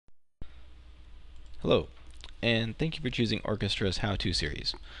Hello, and thank you for choosing Orchestra's How-To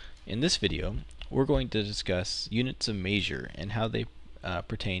series. In this video, we're going to discuss units of measure and how they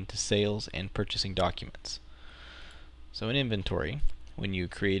pertain to sales and purchasing documents. So in inventory, when you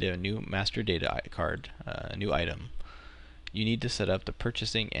create a new master data card, a new item, you need to set up the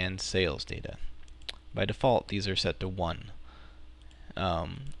purchasing and sales data. By default, these are set to 1. Now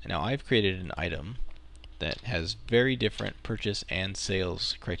I've created an item that has very different purchase and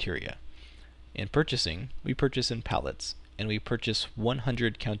sales criteria. In purchasing, we purchase in pallets, and we purchase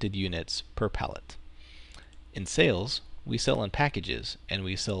 100 counted units per pallet. In sales, we sell in packages, and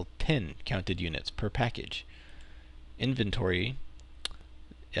we sell 10 counted units per package. Inventory,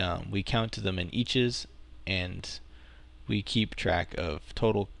 we count them in eaches, and we keep track of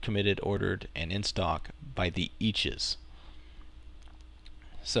total committed, ordered, and in stock by the eaches.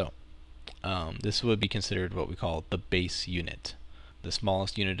 So, this would be considered what we call the base unit, the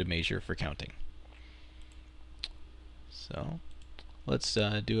smallest unit of measure for counting. So let's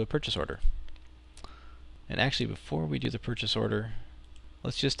do a purchase order. And actually, before we do the purchase order,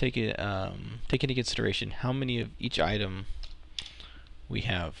 let's just take into consideration how many of each item we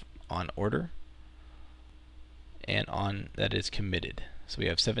have on order and on that is committed. So we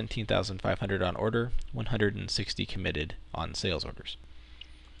have 17,500 on order, 160 committed on sales orders.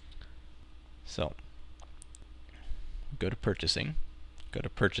 So go to purchasing, go to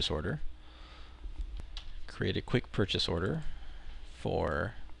purchase order, create a quick purchase order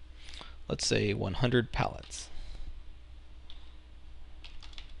for, let's say, 100 pallets.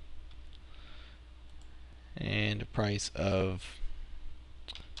 And a price of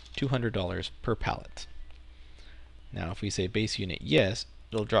 $200 per pallet. Now if we say base unit yes,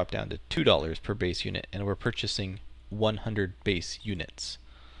 it'll drop down to $2 per base unit, and we're purchasing 100 base units.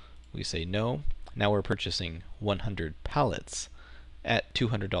 We say no, now we're purchasing 100 pallets at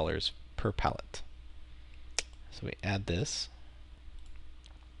 $200 per pallet. So we add this.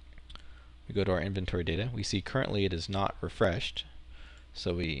 We go to our inventory data. We see currently it is not refreshed.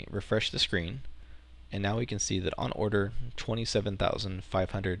 So we refresh the screen, and now we can see that on order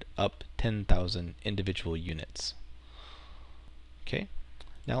 27,500 up 10,000 individual units. Okay,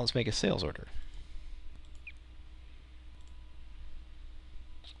 now let's make a sales order.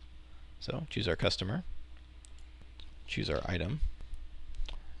 So choose our customer, choose our item.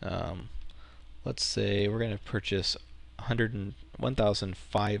 Let's say we're going to purchase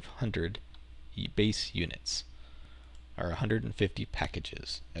 1,500 base units, or 150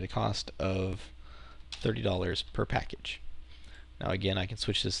 packages, at a cost of $30 per package. Now again, I can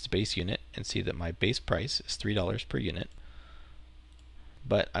switch this to base unit and see that my base price is $3 per unit,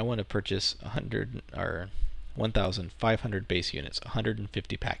 but I want to purchase 1,500 base units,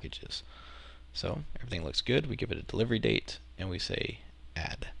 150 packages. So everything looks good. We give it a delivery date, and we say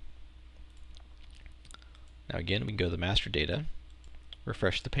add. Now again, we can go to the master data,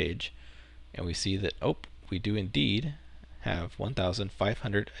 refresh the page, and we see that, oh, we do indeed have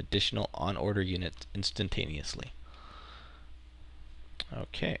 1,500 additional on-order units instantaneously.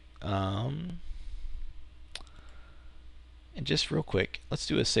 Okay, and just real quick, let's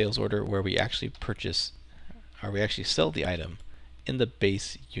do a sales order where we actually purchase, or we actually sell the item in the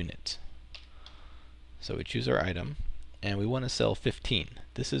base unit. So we choose our item, and we want to sell 15.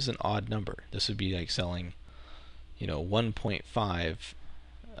 This is an odd number. This would be like selling, 1.5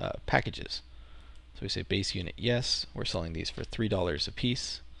 packages. So we say base unit yes. We're selling these for $3 a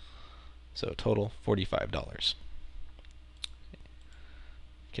piece. So total $45.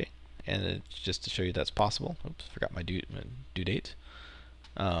 Okay, and just to show you that's possible. Oops, forgot my due date.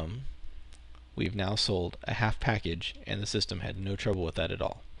 We've now sold a half package, and the system had no trouble with that at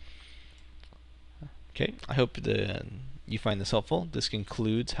all. Okay, I hope you find this helpful. This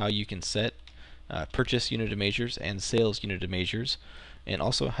concludes how you can set purchase unit of measures and sales unit of measures, and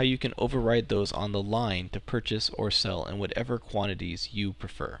also how you can override those on the line to purchase or sell in whatever quantities you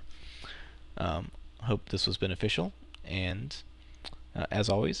prefer. I hope this was beneficial, and as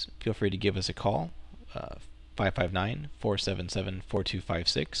always, feel free to give us a call,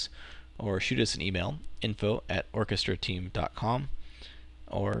 559-477-4256, or shoot us an email, info@orchestrateam.com,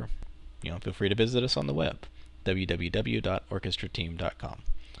 or feel free to visit us on the web, www.orchestrateam.com.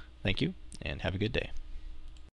 Thank you, and have a good day.